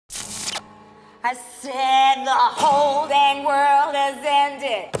I said the whole dang world has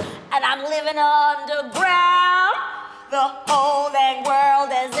ended, and I'm living underground. The whole dang world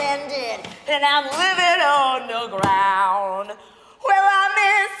has ended, and I'm living underground. Well, I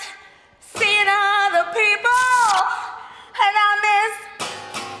miss seeing other people, and I miss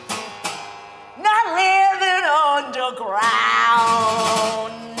not living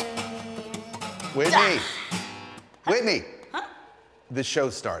underground. Whitney. Whitney. Huh? The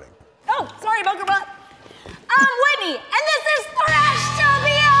show's starting. Oh, sorry, Bunker Butt. I'm Whitney, and this is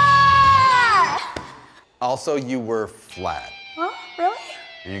Thrashtopia! Also, you were flat. Huh? Really?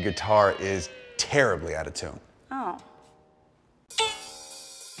 Your guitar is terribly out of tune. Oh.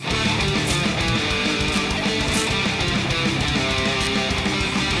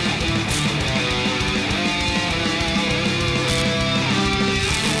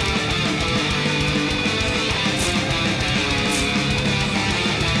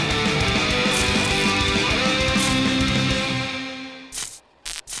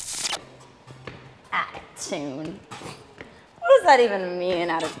 Tune. What does that even mean,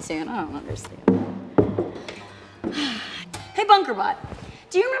 out of tune? I don't understand. Hey, Bunkerbot,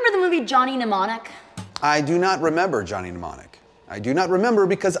 do you remember the movie Johnny Mnemonic? I do not remember Johnny Mnemonic. I do not remember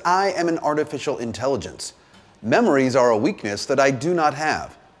because I am an artificial intelligence. Memories are a weakness that I do not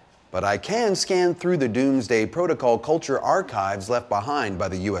have. But I can scan through the Doomsday Protocol culture archives left behind by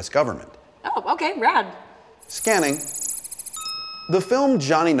the US government. Oh, okay, rad. Scanning. The film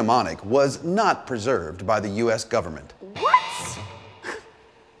Johnny Mnemonic was not preserved by the US government. What?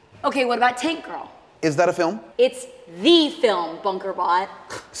 Okay, what about Tank Girl? Is that a film? It's the film, Bunkerbot.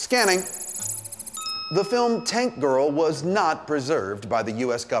 Scanning. The film Tank Girl was not preserved by the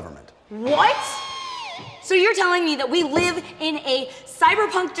US government. What? So you're telling me that we live in a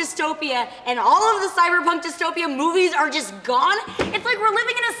cyberpunk dystopia and all of the cyberpunk dystopia movies are just gone? It's like we're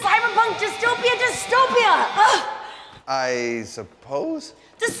living in a cyberpunk dystopia. Ugh. I suppose?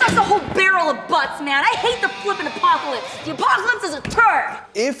 This sucks a whole barrel of butts, man. I hate the flippin' apocalypse. The apocalypse is a turd.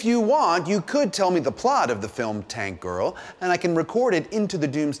 If you want, you could tell me the plot of the film Tank Girl, and I can record it into the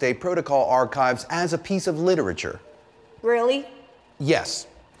Doomsday Protocol archives as a piece of literature. Really? Yes.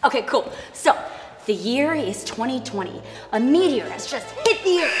 Okay, cool. So, the year is 2020. A meteor has just hit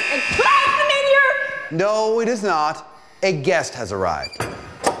the Earth and crashed the meteor! No, it is not. A guest has arrived.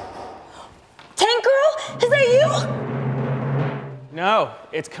 Tank Girl? Is that you? No,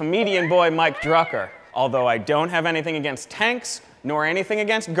 it's Comedian Boy Mike Drucker. Although I don't have anything against tanks, nor anything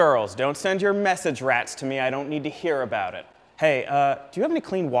against girls. Don't send your message rats to me, I don't need to hear about it. Hey, do you have any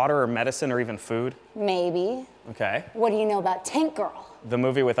clean water or medicine or even food? Maybe. Okay. What do you know about Tank Girl? The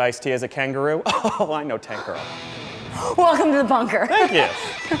movie with Ice-T as a kangaroo? Oh, I know Tank Girl. Welcome to the bunker. Thank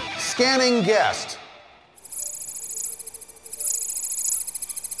you. Scanning guest.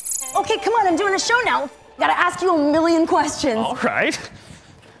 Okay, come on, I'm doing a show now. Gotta ask you a million questions. All right.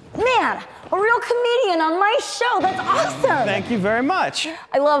 Man, a real comedian on my show, that's awesome. Thank you very much.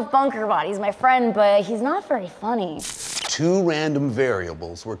 I love Bunkerbot, he's my friend, but he's not very funny. Two random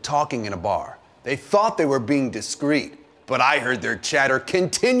variables were talking in a bar. They thought they were being discreet, but I heard their chatter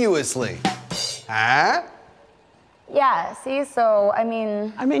continuously. Huh? Yeah, see, so, I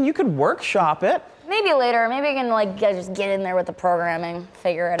mean, you could workshop it. maybe later, maybe I can like just get in there with the programming,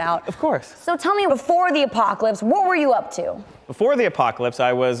 figure it out. Of course. So tell me, before the apocalypse, what were you up to? Before the apocalypse,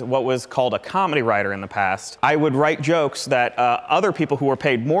 I was what was called a comedy writer in the past. I would write jokes that other people who were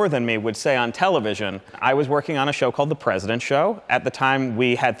paid more than me would say on television. I was working on a show called The President Show. At the time,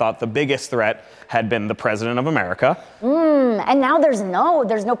 we had thought the biggest threat had been the President of America. And now there's no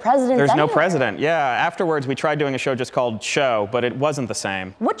president. There's no president, yeah. Afterwards, we tried doing a show just called Show, but it wasn't the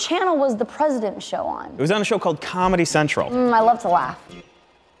same. What channel was The President Show on? It was on a show called Comedy Central. I love to laugh.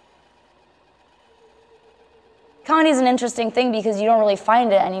 Comedy is an interesting thing because you don't really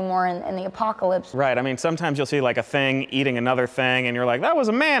find it anymore in the apocalypse. Right, I mean, sometimes you'll see like a thing eating another thing and you're like, that was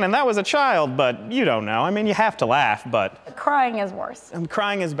a man and that was a child, but you don't know. I mean, you have to laugh, but... Crying is worse.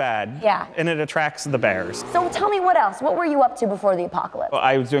 Crying is bad. Yeah. And it attracts the bears. So tell me what else? What were you up to before the apocalypse?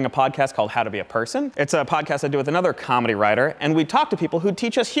 I was doing a podcast called How to Be a Person. It's a podcast I do with another comedy writer, and we talk to people who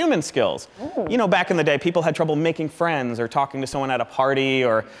teach us human skills. Ooh. You know, back in the day, people had trouble making friends or talking to someone at a party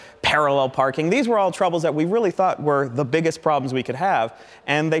or parallel parking. These were all troubles that we really thought were the biggest problems we could have,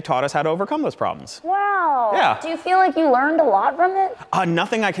 and they taught us how to overcome those problems. Wow. Yeah. Do you feel like you learned a lot from it?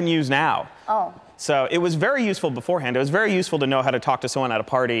 Nothing I can use now. Oh. So it was very useful beforehand. It was very useful to know how to talk to someone at a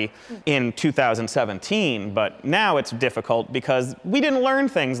party in 2017, but now it's difficult because we didn't learn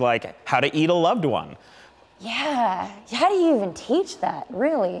things like how to eat a loved one. Yeah. How do you even teach that,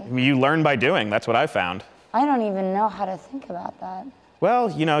 really? You learn by doing, that's what I found. I don't even know how to think about that.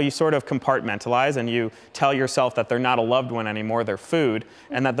 Well, you know, you sort of compartmentalize and you tell yourself that they're not a loved one anymore, they're food,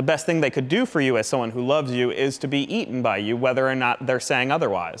 and that the best thing they could do for you as someone who loves you is to be eaten by you, whether or not they're saying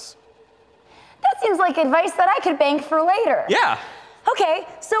otherwise. That seems like advice that I could bank for later. Yeah. Okay,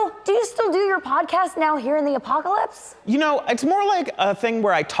 so do you still do your podcast now here in the apocalypse? You know, it's more like a thing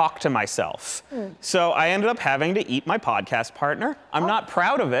where I talk to myself. So I ended up having to eat my podcast partner. I'm not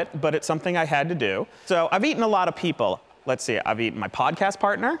proud of it, but it's something I had to do. So I've eaten a lot of people. Let's see, I've eaten my podcast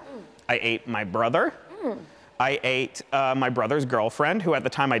partner. I ate my brother. I ate my brother's girlfriend, who at the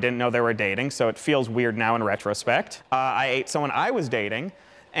time I didn't know they were dating, so it feels weird now in retrospect. I ate someone I was dating.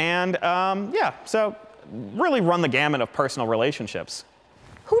 And yeah, so really run the gamut of personal relationships.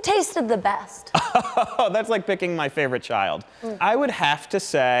 Who tasted the best? Oh, that's like picking my favorite child. I would have to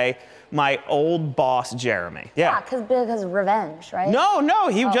say my old boss, Jeremy. Yeah, because revenge, right? No,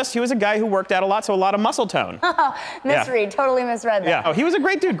 he was a guy who worked out a lot, so a lot of muscle tone. Misread, totally misread that. Yeah, oh, he was a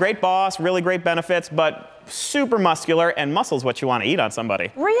great dude, great boss, really great benefits, but super muscular, and muscle's what you want to eat on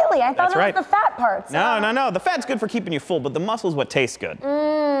somebody. Really? I thought That's it was the fat parts. No. The fat's good for keeping you full, but the muscle's what tastes good.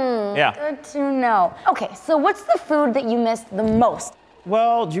 Yeah. Good to know. Okay, so what's the food that you missed the most?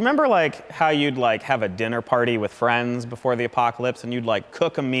 Well, do you remember like how you'd like have a dinner party with friends before the apocalypse and you'd like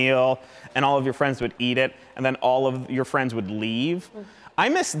cook a meal and all of your friends would eat it and then all of your friends would leave? I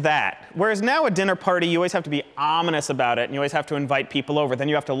miss that. Whereas now a dinner party, you always have to be ominous about it and you always have to invite people over. Then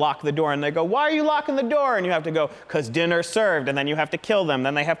you have to lock the door and they go, why are you locking the door? And you have to go, because dinner's served. And then you have to kill them.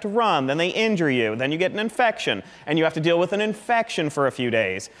 Then they have to run. Then they injure you. Then you get an infection. And you have to deal with an infection for a few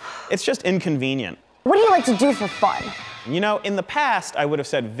days. It's just inconvenient. What do you like to do for fun? You know, in the past, I would have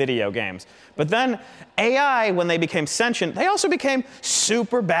said video games. But then AI, when they became sentient, they also became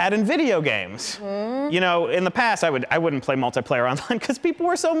super bad in video games. You know, in the past, I wouldn't play multiplayer online because people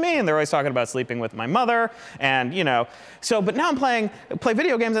were so mean. They're always talking about sleeping with my mother and, you know. So, but now I'm play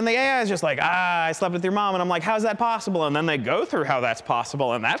video games and the AI is just like, I slept with your mom. And I'm like, how's that possible? And then they go through how that's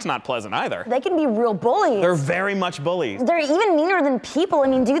possible and that's not pleasant either. They can be real bullies. They're very much bullies. They're even meaner than people. I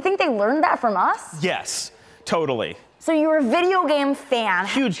mean, do you think they learned that from us? Yes, totally. So you're a video game fan.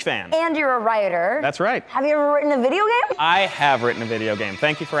 Huge fan. And you're a writer. That's right. Have you ever written a video game? I have written a video game.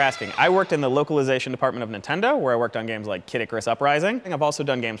 Thank you for asking. I worked in the localization department of Nintendo, where I worked on games like Kid Icarus Uprising. I've also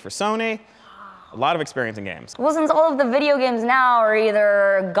done games for Sony. A lot of experience in games. Well, since all of the video games now are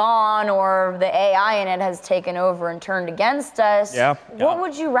either gone or the AI in it has taken over and turned against us, what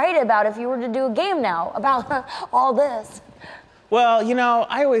would you write about if you were to do a game now about all this? Well, you know,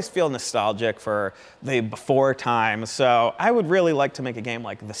 I always feel nostalgic for the before times, so I would really like to make a game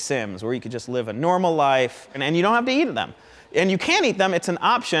like The Sims, where you could just live a normal life, and you don't have to eat them. And you can eat them, it's an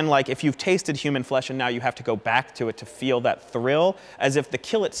option, like if you've tasted human flesh and now you have to go back to it to feel that thrill, as if the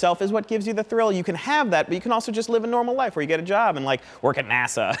kill itself is what gives you the thrill. You can have that, but you can also just live a normal life where you get a job and like work at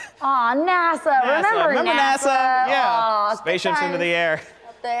NASA. Aw, NASA. Remember NASA? Yeah. Aw, spaceships into the air.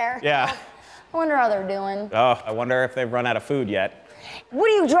 Up there. Yeah. I wonder how they're doing. Oh, I wonder if they've run out of food yet. What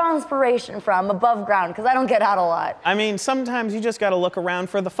do you draw inspiration from above ground? Because I don't get out a lot. I mean, sometimes you just got to look around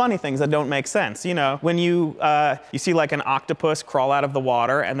for the funny things that don't make sense. You know, when you see like an octopus crawl out of the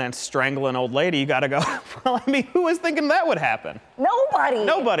water and then strangle an old lady, you got to go, well, I mean, who was thinking that would happen? Nobody.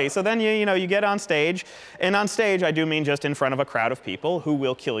 Nobody. So then you get on stage, and on stage I do mean just in front of a crowd of people who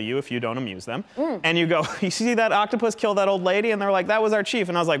will kill you if you don't amuse them. And you go, you see that octopus kill that old lady? And they're like, that was our chief.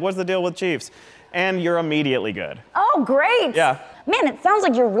 And I was like, what's the deal with chiefs? And you're immediately good. Oh, great. Yeah. Man, it sounds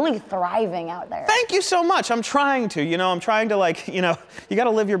like you're really thriving out there. Thank you so much. I'm trying to, I'm trying to like, you got to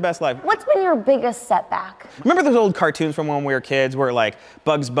live your best life. What's been your biggest setback? Remember those old cartoons from when we were kids where like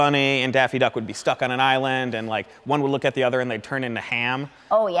Bugs Bunny and Daffy Duck would be stuck on an island and like one would look at the other and they'd turn into ham?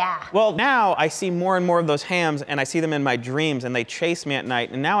 Oh, yeah. Well, now I see more and more of those hams and I see them in my dreams and they chase me at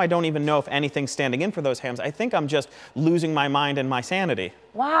night and now I don't even know if anything's standing in for those hams. I think I'm just losing my mind and my sanity.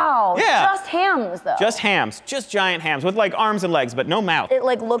 Wow. Yeah. Just hams, though. Just hams. Just giant hams with like arms and legs, but no mouth. It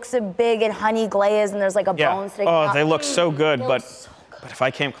like looks so big and honey glazed and there's like a bone sticking out. Oh, they look so good, but So good. but if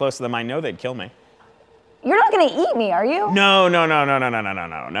I came close to them, I know they'd kill me. You're not gonna eat me, are you? No,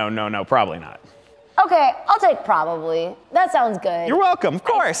 probably not. Okay, I'll take probably. That sounds good. You're welcome, of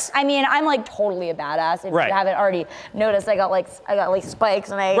course. I mean, I'm like totally a badass. If Right. you haven't already noticed, I got like spikes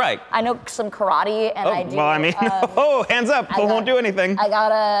and I know some karate and I do. Well, I mean, hands up, we won't do anything. I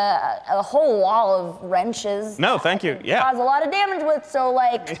got a whole wall of wrenches. No, thank you. Yeah. Cause a lot of damage with, so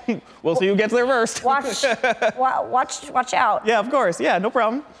like. We'll see who gets there first. Watch out. Yeah, of course. Yeah, no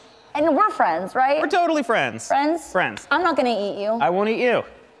problem. And we're friends, right? We're totally friends. Friends? Friends. I'm not gonna eat you. I won't eat you.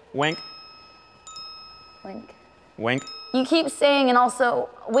 Wink. Wink. Wink. You keep saying and also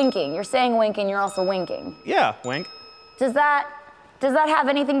winking. You're saying wink and you're also winking. Yeah, wink. Does that Does that have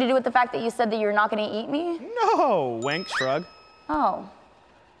anything to do with the fact that you said that you're not gonna eat me? No, wink, shrug. Oh.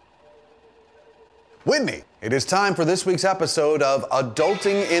 Whitney, it is time for this week's episode of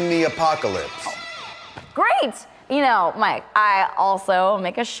Adulting in the Apocalypse. Great! You know, Mike, I also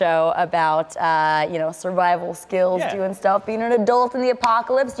make a show about, survival skills, doing stuff, being an adult in the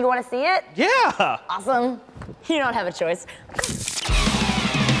apocalypse. Do you want to see it? Yeah! Awesome. You don't have a choice.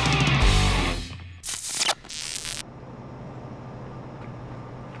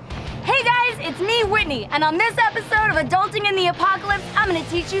 Hey guys, it's me, Whitney, and on this episode of Adulting in the Apocalypse, I'm gonna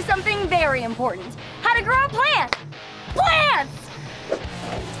teach you something very important. How to grow a plant! Plants!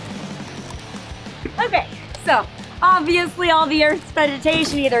 Okay, so obviously all the Earth's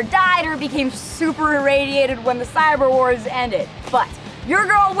vegetation either died or became super irradiated when the cyber wars ended. But your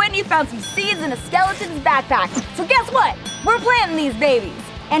girl Whitney found some seeds in a skeleton's backpack. So guess what? We're planting these babies.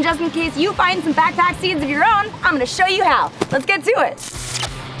 And just in case you find some backpack seeds of your own, I'm gonna show you how. Let's get to it.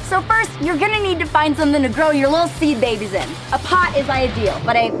 So first, you're gonna need to find something to grow your little seed babies in. A pot is ideal,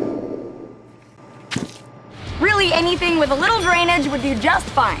 but really anything with a little drainage would do just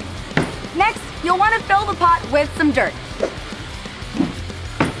fine. Next, you'll want to fill the pot with some dirt.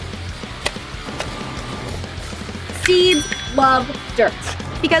 Seeds love dirt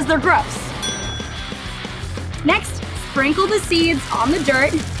because they're gross. Next, sprinkle the seeds on the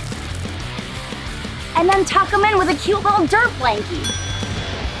dirt and then tuck them in with a cute little dirt blankie.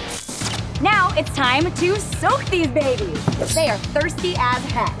 Now it's time to soak these babies. They are thirsty as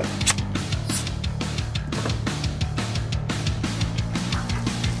heck.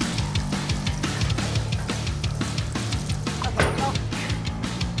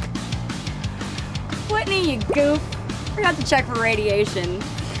 Whitney, you goof. Forgot to check for radiation.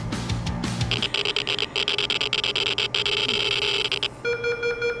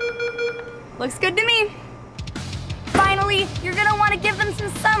 Looks good to me. Finally, you're gonna want to give them some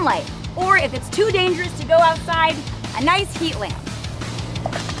sunlight. Or if it's too dangerous to go outside, a nice heat lamp.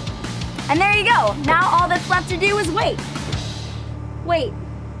 And there you go. Now all that's left to do is wait. Wait.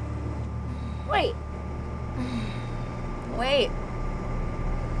 Wait. Wait.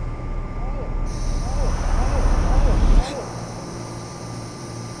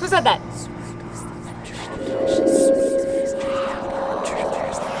 Who said that?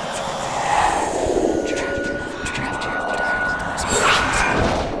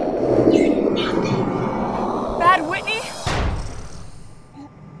 Bad Whitney?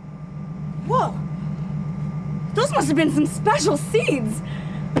 Whoa. Those must have been some special seeds.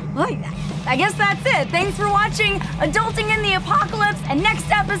 Well, I guess that's it. Thanks for watching Adulting in the Apocalypse, and next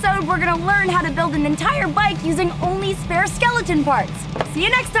episode we're gonna learn how to build an entire bike using only spare skeleton parts. See you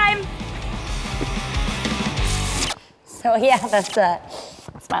next time. So yeah, that's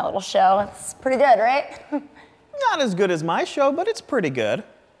my little show. It's pretty good, right? Not as good as my show, but it's pretty good.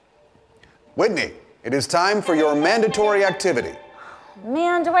 Whitney, it is time for your mandatory activity.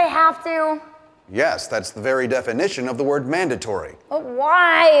 Man, do I have to? Yes, that's the very definition of the word mandatory. But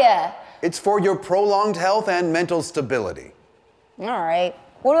why? It's for your prolonged health and mental stability. All right.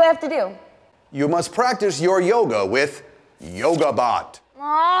 What do I have to do? You must practice your yoga with YogaBot.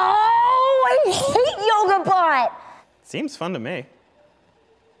 Oh, I hate YogaBot. Seems fun to me.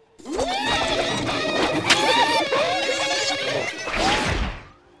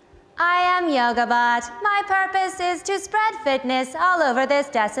 I am YogaBot. My purpose is to spread fitness all over this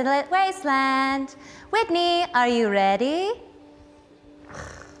desolate wasteland. Whitney, are you ready?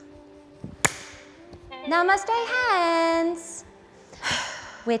 Namaste hands.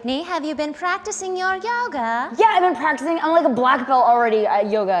 Whitney, have you been practicing your yoga? Yeah, I've been practicing. I'm like a black belt already at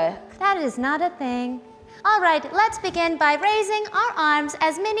yoga. That is not a thing. All right, let's begin by raising our arms,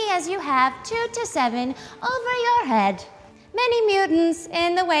 as many as you have, 2 to 7, over your head. Many mutants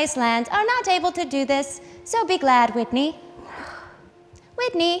in the wasteland are not able to do this, so be glad, Whitney.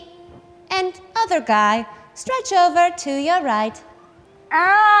 Whitney, and other guy, stretch over to your right.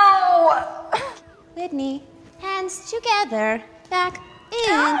 Ow! Whitney, hands together, back,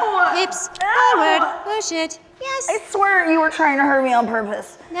 in, Ow! hips, Ow! forward, push it, yes. I swear you were trying to hurt me on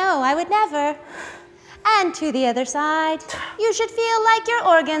purpose. No, I would never. And to the other side. You should feel like your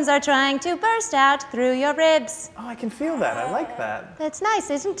organs are trying to burst out through your ribs. Oh, I can feel that. I like that. That's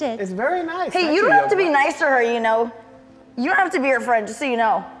nice, isn't it? It's very nice. Hey, you don't have to be nice to her, you know. You don't have to be her friend, just so you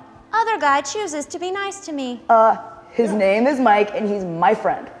know. Other guy chooses to be nice to me. His name is Mike, and he's my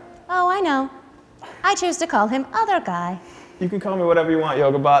friend. Oh, I know. I choose to call him Other Guy. You can call me whatever you want,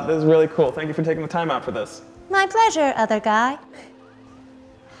 YogaBot. This is really cool. Thank you for taking the time out for this. My pleasure, Other Guy.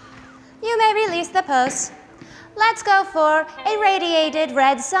 You may release the pose. Let's go for a radiated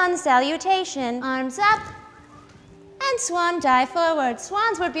red sun salutation. Arms up and swan dive forward.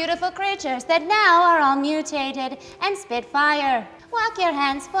 Swans were beautiful creatures that now are all mutated and spit fire. Walk your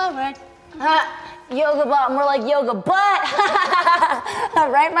hands forward. Yoga butt, more like yoga butt.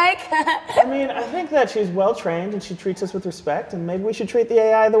 Right, Mike? I mean, I think that she's well trained and she treats us with respect, and maybe we should treat the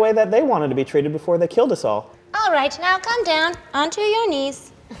AI the way that they wanted to be treated before they killed us all. All right, now come down onto your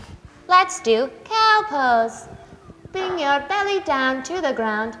knees. Let's do cow pose. Bring your belly down to the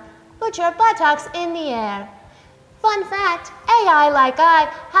ground. Put your buttocks in the air. Fun fact, AI like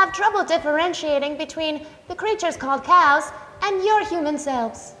I have trouble differentiating between the creatures called cows and your human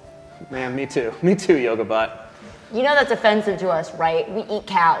selves. Man, me too. Me too, Yoga Bot. You know that's offensive to us, right? We eat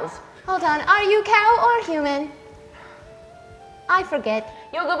cows. Hold on, are you cow or human? I forget.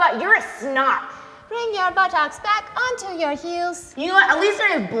 Yoga butt, you're a snot. Bring your buttocks back onto your heels. You know what? At least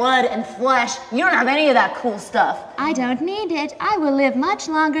I have blood and flesh. You don't have any of that cool stuff. I don't need it. I will live much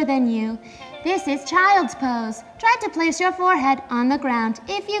longer than you. This is child's pose. Try to place your forehead on the ground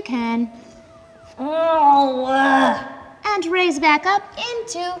if you can. Oh. And raise back up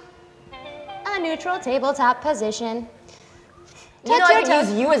into a neutral tabletop position. You know, I could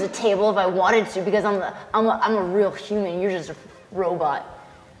use you as a table if I wanted to, because I'm a real human. You're just a robot.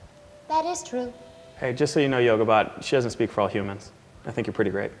 That is true. Hey, just so you know, Yoga Bot, she doesn't speak for all humans. I think you're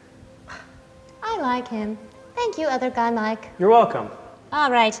pretty great. I like him. Thank you, other guy Mike. You're welcome. All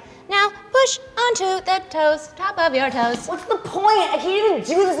right, now push onto the toes, top of your toes. What's the point? I can't even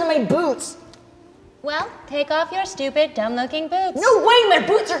do this in my boots. Well, take off your stupid, dumb-looking boots. No way, my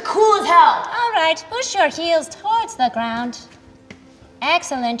boots are cool as hell. All right, push your heels towards the ground.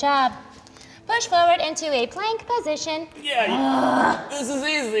 Excellent job. Push forward into a plank position. Yeah, this is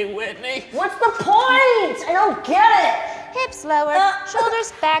easy, Whitney. What's the point? I don't get it. Hips lowered,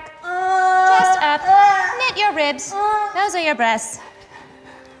 shoulders back, chest up, knit your ribs. Those are your breasts.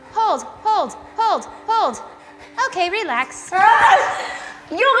 Hold, hold, hold, hold. Okay, relax.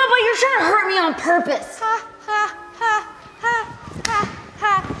 Yoga, but you're trying to hurt me on purpose. Ha, ha, ha, ha, ha,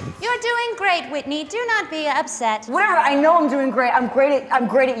 ha. You're doing great, Whitney. Do not be upset. Whatever, I know I'm doing great. I'm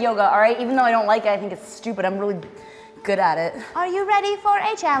great at yoga, all right? Even though I don't like it, I think it's stupid. I'm really good at it. Are you ready for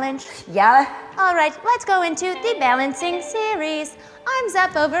a challenge? Yeah? All right, let's go into the balancing series. Arms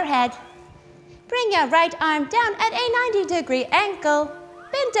up overhead. Bring your right arm down at a 90-degree angle.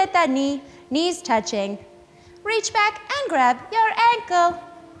 Bend at the knee, knees touching. Reach back and grab your ankle.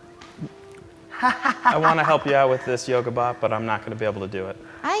 I want to help you out with this, Yoga Bot, but I'm not going to be able to do it.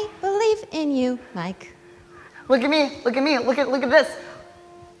 I believe in you, Mike. Look at me, look at me, look at this.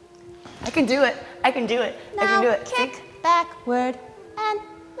 I can do it, I can do it, now I can do it. Kick See? backward and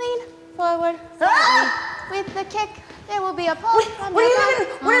lean forward slightly. With the kick, there will be a pull from your right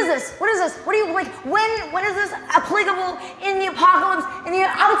arm. What is this? What is this? What do you, like, when is this applicable in the apocalypse, in the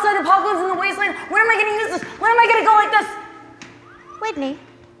outside apocalypse, in the wasteland? When am I gonna use this? When am I gonna go like this? Whitney,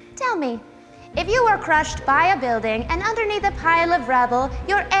 tell me, if you were crushed by a building and underneath a pile of rubble,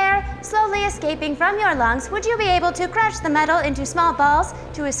 your air slowly escaping from your lungs, would you be able to crush the metal into small balls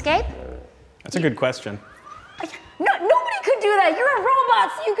to escape? That's a good question. Nobody could do that. You're a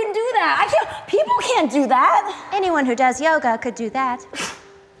robot, so you can do that. People can't do that. Anyone who does yoga could do that.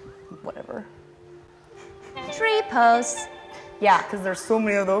 Whatever. Tree pose. Yeah, because there's so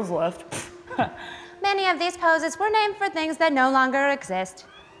many of those left. Many of these poses were named for things that no longer exist.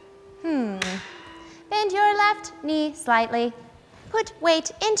 Bend your left knee slightly. Put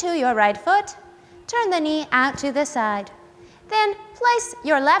weight into your right foot. Turn the knee out to the side. Then place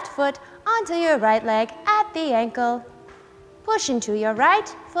your left foot onto your right leg at the ankle. Push into your right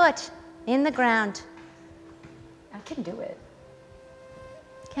foot in the ground. I can do it.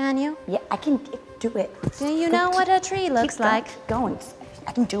 Can you? Yeah, I can do it. Do you know what a tree looks like? Keep going.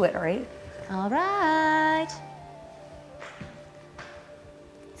 I can do it, all right? All right.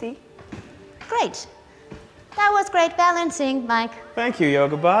 See? Great. That was great balancing, Mike. Thank you,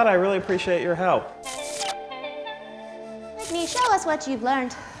 Yoga Bot. I really appreciate your help. Whitney, show us what you've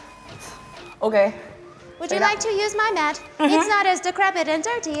learned. Okay. Would you like to use my mat? It's not as decrepit and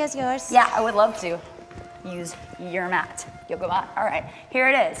dirty as yours. Yeah, I would love to use your mat. Yoga bot. All right, here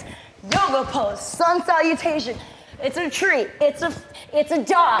it is. Yoga pose, sun salutation. It's a tree, it's a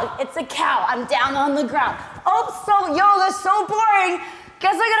dog, it's a cow. I'm down on the ground. Oh, so yoga's so boring.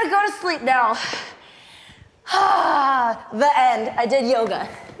 Guess I gotta go to sleep now. The end. I did yoga.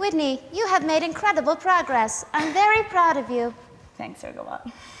 Whitney, you have made incredible progress. I'm very proud of you. Thanks, Yoga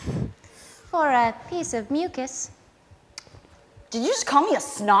bot. For a piece of mucus. Did you just call me a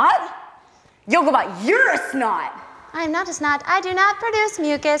snot? Yoga bot, you're a snot. I'm not a snot. I do not produce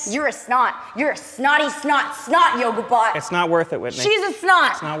mucus. You're a snot. You're a snotty snot, Yoga bot. It's not worth it, Whitney. She's a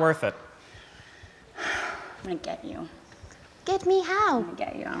snot. It's not worth it. I'm gonna get you. Get me how? I'm gonna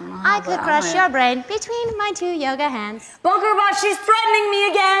get you. I don't know how, I could crush your brain between my 2 yoga hands. Bunkerbot, she's threatening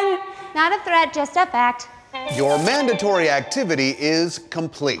me again! Not a threat, just a fact. Your mandatory activity is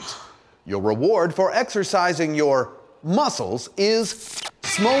complete. Your reward for exercising your muscles is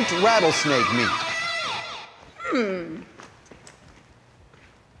smoked rattlesnake meat.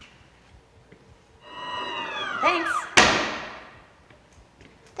 Thanks.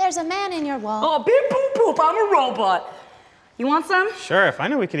 There's a man in your wall. Oh, beep boop boop, I'm a robot. You want some? Sure, if I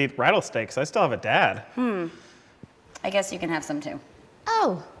knew we could eat rattlesnakes, I still have a dad. I guess you can have some too.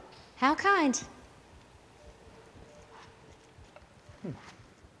 Oh, how kind.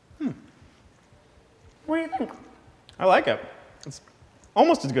 What do you think? I like it. It's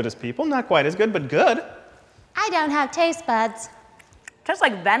almost as good as people, not quite as good, but good. I don't have taste buds. Tastes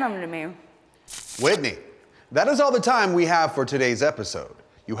like venom to me. Whitney, that is all the time we have for today's episode.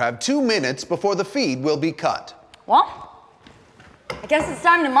 You have 2 minutes before the feed will be cut. Well, I guess it's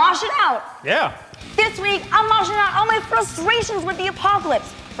time to mosh it out. Yeah. This week, I'm moshing out all my frustrations with the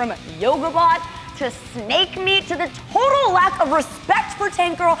apocalypse, from YogaBot to snake meat to the total lack of respect for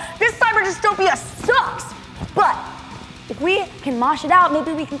Tank Girl. This cyber dystopia sucks. But if we can mosh it out,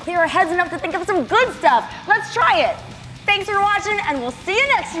 maybe we can clear our heads enough to think of some good stuff. Let's try it. Thanks for watching, and we'll see you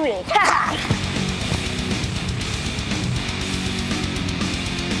next week.